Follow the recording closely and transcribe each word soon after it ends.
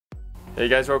Hey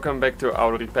guys, welcome back to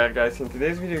Auto Repair guys. In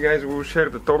today's video guys we will share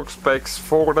the torque specs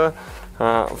for the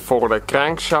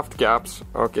crankshaft caps,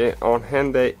 okay, on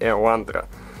Hyundai Elantra.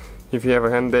 If you have a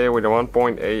Hyundai with a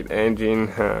 1.8 engine,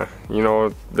 you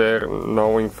know they're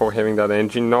known for having that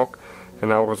engine knock,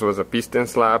 and ours was a piston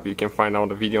slap. You can find out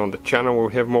the video on the channel. We'll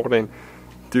have more than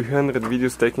 200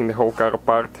 videos taking the whole car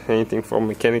apart, anything from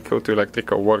mechanical to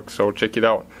electrical work, so check it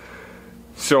out.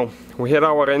 So we had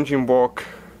our engine block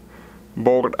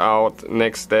bored out.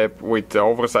 Next step, with the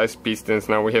oversized pistons,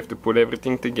 now we have to put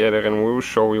everything together, and we will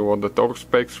show you what the torque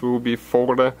specs will be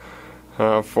for the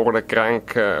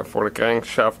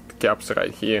crankshaft caps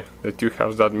right here, the two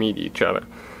halves that meet each other,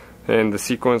 and the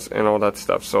sequence and all that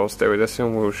stuff. So stay with us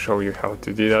and we'll show you how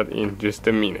to do that in just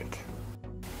a minute.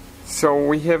 So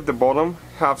we have the bottom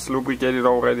halves lubricated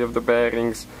already of the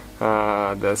bearings,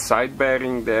 the side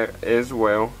bearing there as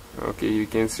well. Okay, you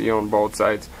can see on both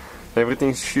sides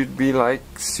everything should be like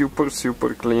super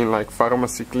clean, like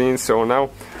pharmacy clean. So now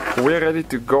we're ready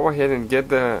to go ahead and get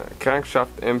the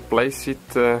crankshaft and place it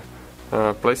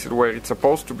where it's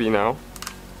supposed to be now.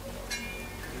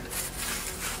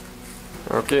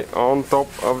 Okay, on top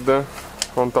of the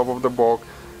block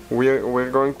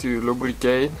we're going to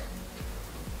lubricate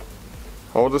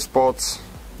all the spots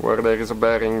where there is a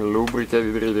bearing. Lubricate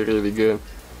it really good,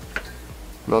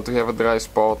 not to have a dry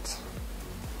spot.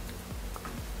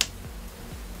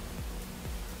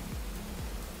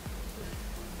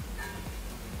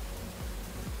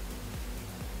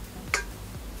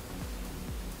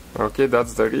 Okay,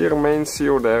 that's the rear main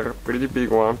seal there, pretty big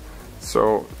one.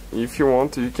 So if you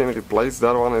want to, you can replace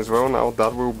that one as well. Now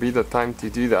that will be the time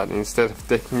to do that, instead of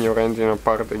taking your engine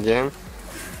apart again.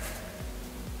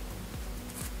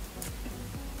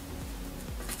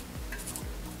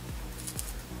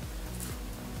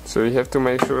 So you have to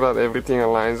make sure that everything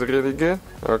aligns really good.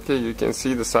 Okay, you can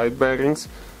see the side bearings.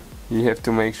 You have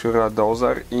to make sure that those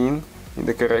are in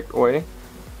the correct way.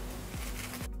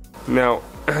 Now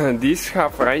this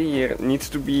half right here needs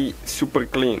to be super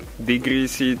clean.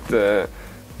 Degrease it,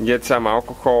 get some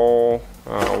alcohol,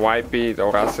 wipe it,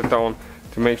 or acetone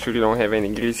to make sure you don't have any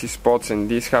greasy spots in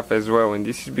this half as well. And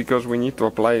this is because we need to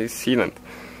apply sealant.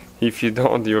 If you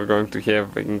don't, you're going to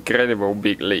have an incredible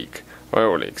big leak,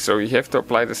 oil leak. So you have to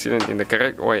apply the sealant in the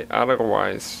correct way,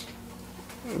 otherwise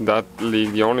that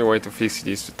leak, the only way to fix it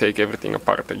is to take everything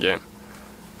apart again.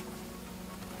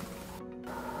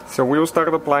 So we'll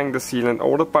start applying the sealant.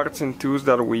 All the parts and tools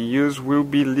that we use will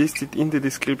be listed in the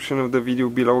description of the video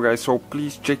below guys, so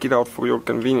please check it out for your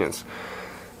convenience.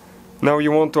 Now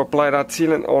you want to apply that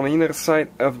sealant on the inner side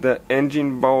of the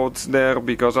engine bolts there,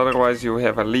 because otherwise you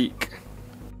have a leak.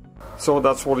 So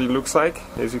that's what it looks like.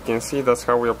 As you can see, that's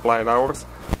how we applied ours.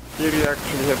 Here you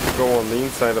actually have to go on the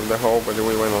inside of the hole, but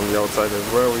we went on the outside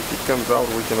as well. If it comes out,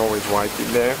 we can always wipe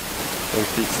it there and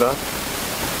fix that.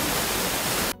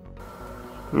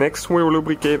 Next we'll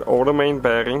lubricate all the main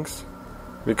bearings,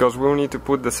 because we'll need to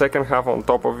put the second half on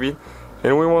top of it,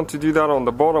 and we want to do that on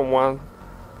the bottom one,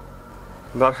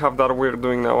 that half that we're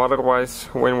doing now. Otherwise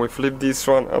when we flip this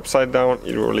one upside down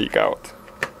it will leak out.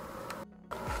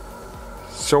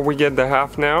 So we get the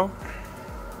half now,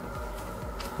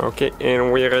 okay,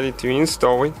 and we're ready to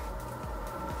install it.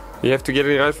 You have to get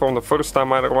it right from the first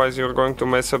time, otherwise you're going to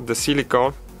mess up the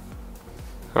silicone.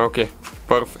 Okay,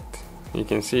 perfect. You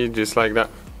can see it just like that.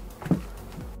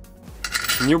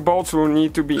 New bolts will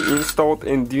need to be installed,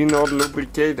 and do not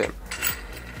lubricate them.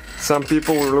 Some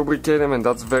people will lubricate them, and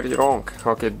that's very wrong.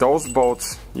 Okay, those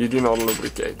bolts you do not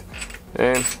lubricate.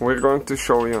 And we're going to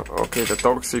show you, okay, the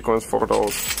torque sequence for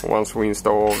those once we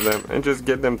install all of them, and just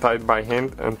get them tied by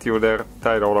hand until they're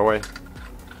tied all the way.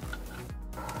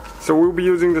 So we'll be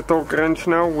using the torque wrench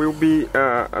now. We'll be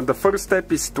the first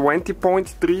step is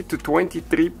 20.3 to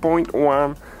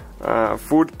 23.1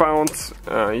 foot-pounds.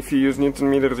 If you use Newton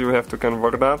meters you have to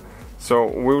convert that, so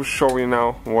we'll show you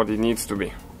now what it needs to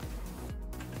be.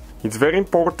 It's very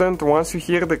important, once you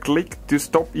hear the click, to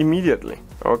stop immediately.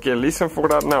 Okay, listen for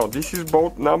that now. This is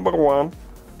bolt number 1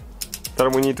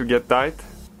 that we need to get tight.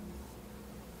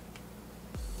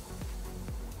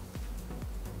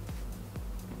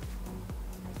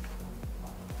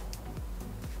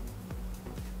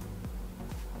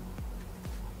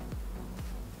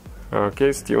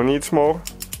 Okay, still needs more.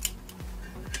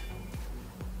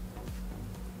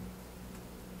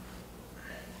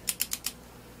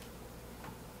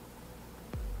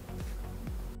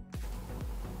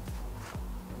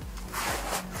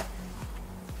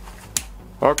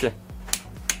 Okay,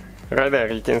 right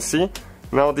there you can see.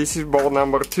 Now this is bolt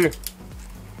number 2.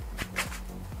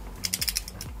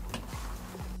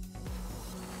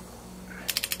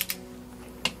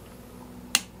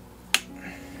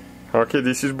 Okay,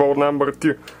 this is bolt number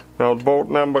 2. Now bolt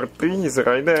number 3 is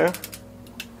right there.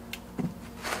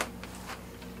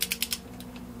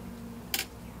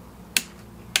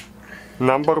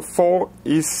 Number 4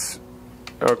 is,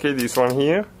 okay, this one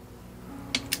here.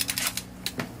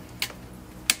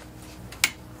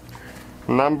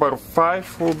 Number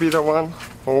 5 will be the one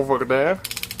over there.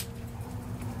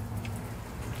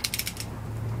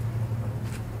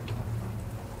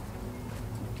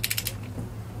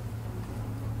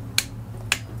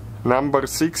 Number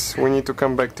 6, we need to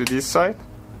come back to this side.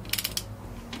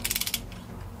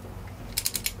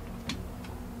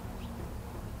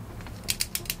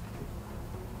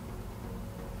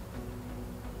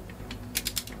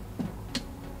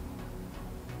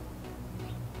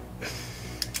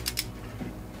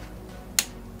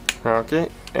 Okay,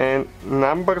 and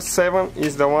number 7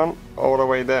 is the one all the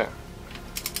way there.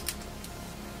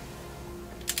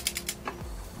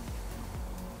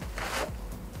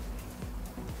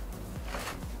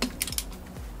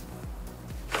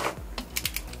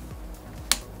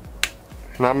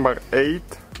 Number 8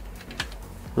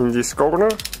 in this corner.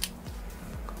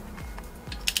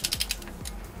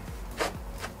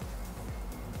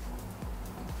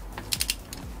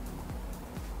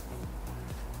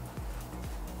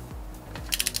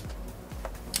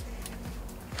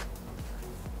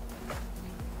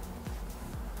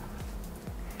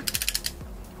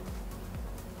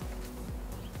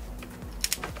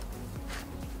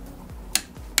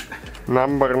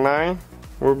 Number 9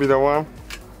 will be the one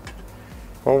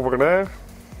over there.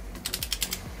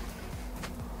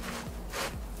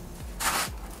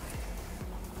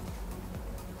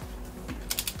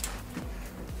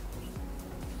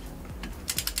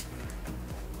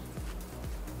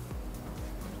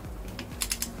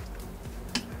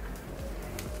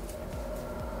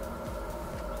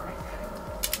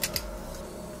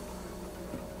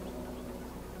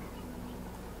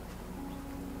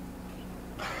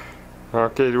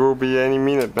 Okay, it will be any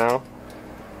minute now.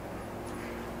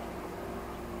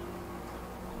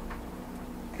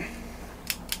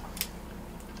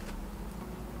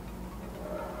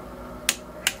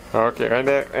 Okay, right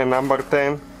there, and number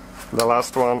 10, the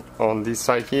last one on this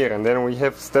side here, and then we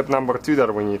have step number 2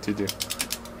 that we need to do.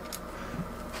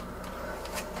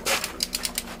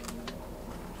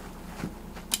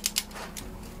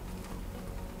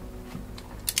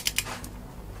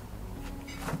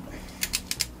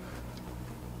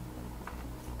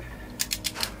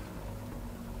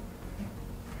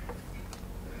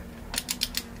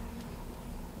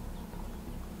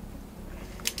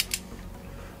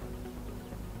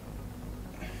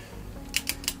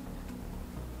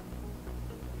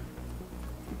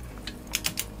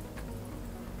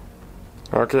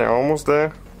 Okay, almost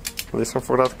there. Listen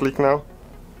for that click now.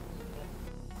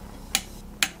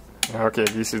 Okay,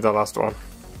 this is the last one.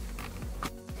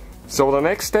 So the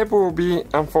next step will be,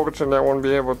 unfortunately I won't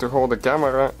be able to hold the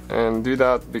camera and do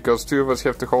that because 2 of us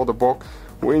have to hold the box.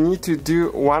 We need to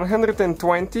do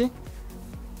 120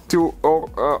 to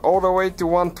all the way to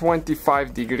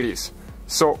 125 degrees.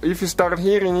 So if you start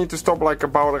here, you need to stop like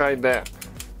about right there.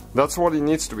 That's what it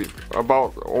needs to be,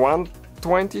 about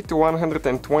 120 to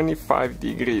 125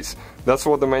 degrees. That's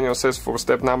what the manual says for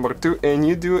step number 2, and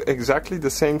you do exactly the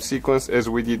same sequence as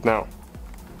we did now.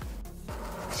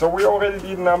 So we already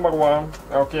did number 1,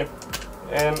 okay,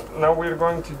 and now we're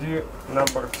going to do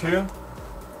number 2.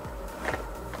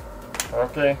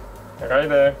 Okay, right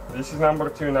there, this is number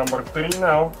 2, number 3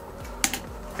 now.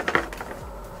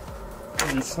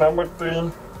 This is number 3,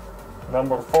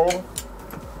 number 4.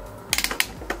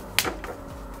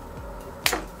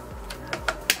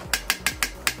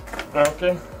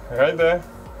 Okay, right there.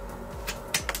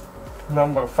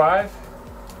 Number 5.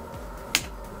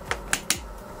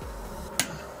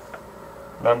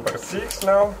 Number 6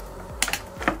 now.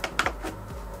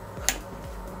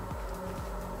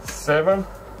 7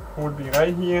 would be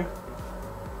right here.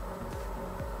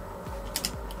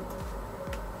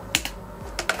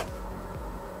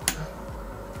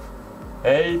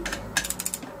 8.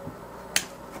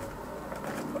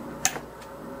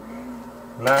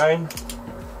 9.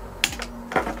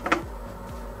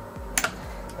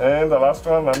 And the last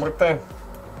one, number 10.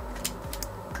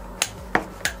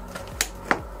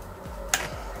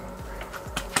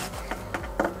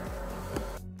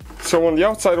 So on the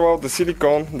outside wall, the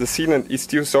silicone, the sealant is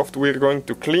still soft. We're going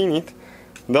to clean it.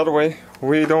 That way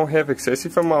we don't have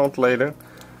excessive amount later.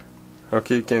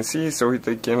 Okay, you can see, so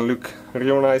it can look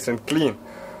real nice and clean.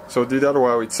 So do that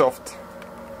while it's soft.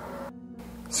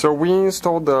 So we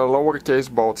installed the lowercase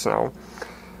bolts now.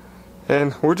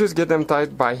 And we'll just get them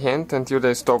tight by hand until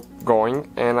they stop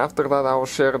going, and after that I'll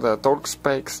share the torque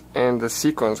specs and the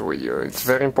sequence with you. It's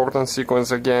very important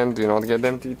sequence again, do not get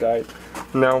them too tight.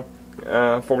 Now,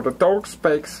 for the torque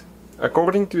specs,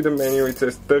 according to the manual it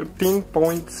says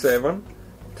 13.7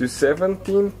 to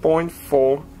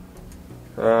 17.4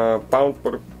 pound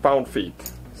per pound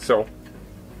feet. So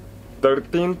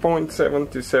 13.7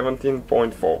 to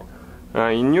 17.4.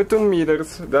 In Newton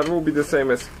meters that will be the same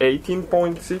as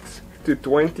 18.6 to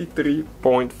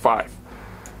 23.5.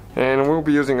 And we'll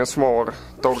be using a smaller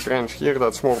torque wrench here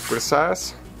that's more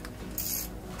precise.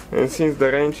 And since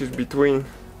the range is between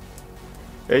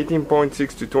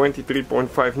 18.6 to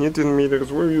 23.5 Newton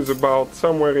meters, we'll use about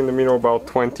somewhere in the middle, about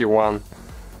 21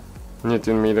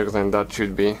 Newton meters, and that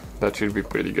should be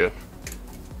pretty good.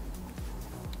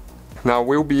 Now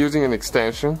we'll be using an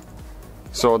extension,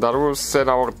 so that will set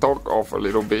our torque off a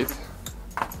little bit,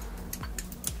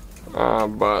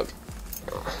 but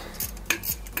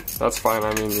that's fine.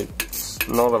 I mean, it's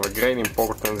not of a great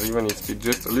importance, even if it's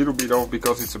just a little bit off,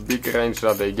 because it's a big range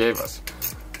that they gave us.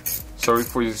 So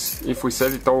if we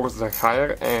set it towards the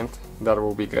higher end, that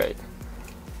will be great.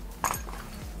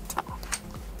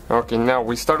 Okay, now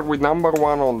we start with number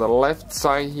 1 on the left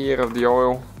side here of the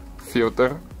oil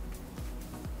filter.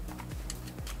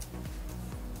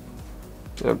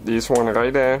 Yep, this one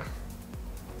right there.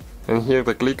 And here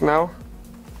the click now.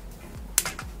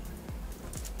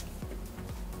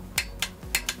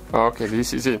 Okay,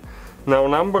 this is it. Now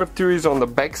number 2 is on the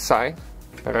back side,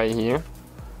 right here,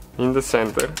 in the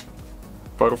center.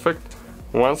 Perfect.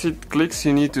 Once it clicks,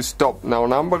 you need to stop. Now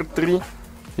number 3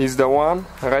 is the one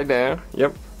right there.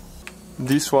 Yep,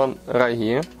 this one right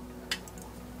here.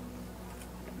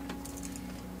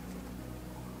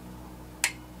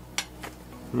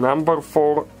 Number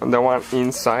 4, the one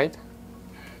inside.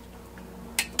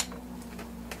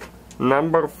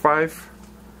 Number 5,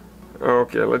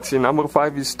 okay, let's see, number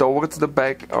 5 is towards the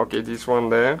back. Okay, this one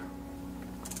there.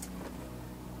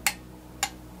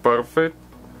 Perfect.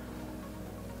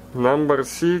 Number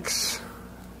 6,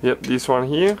 yep, this one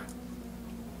here.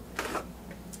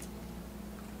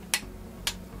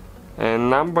 And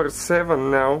number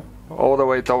 7 now, all the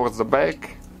way towards the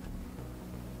back.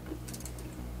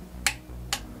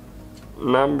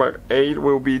 Number 8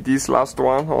 will be this last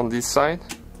one on this side.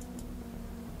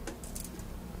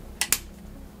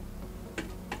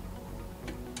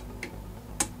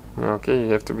 Okay, you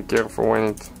have to be careful when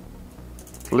it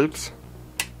flips.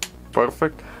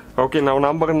 Perfect. Okay, now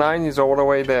number 9 is all the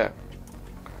way there.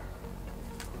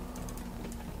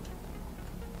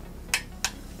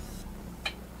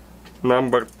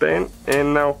 Number 10,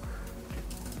 and now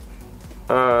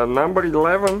number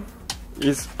 11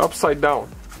 is upside down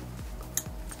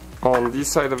on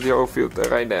this side of the oil filter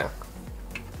right there.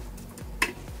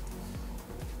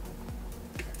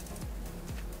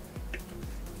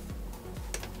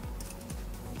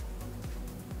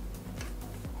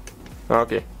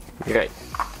 Okay, great.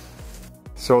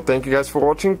 So thank you guys for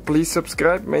watching. Please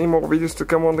subscribe, many more videos to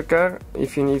come on the car.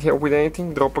 If you need help with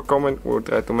anything, drop a comment, we'll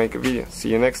try to make a video. See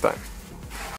you next time.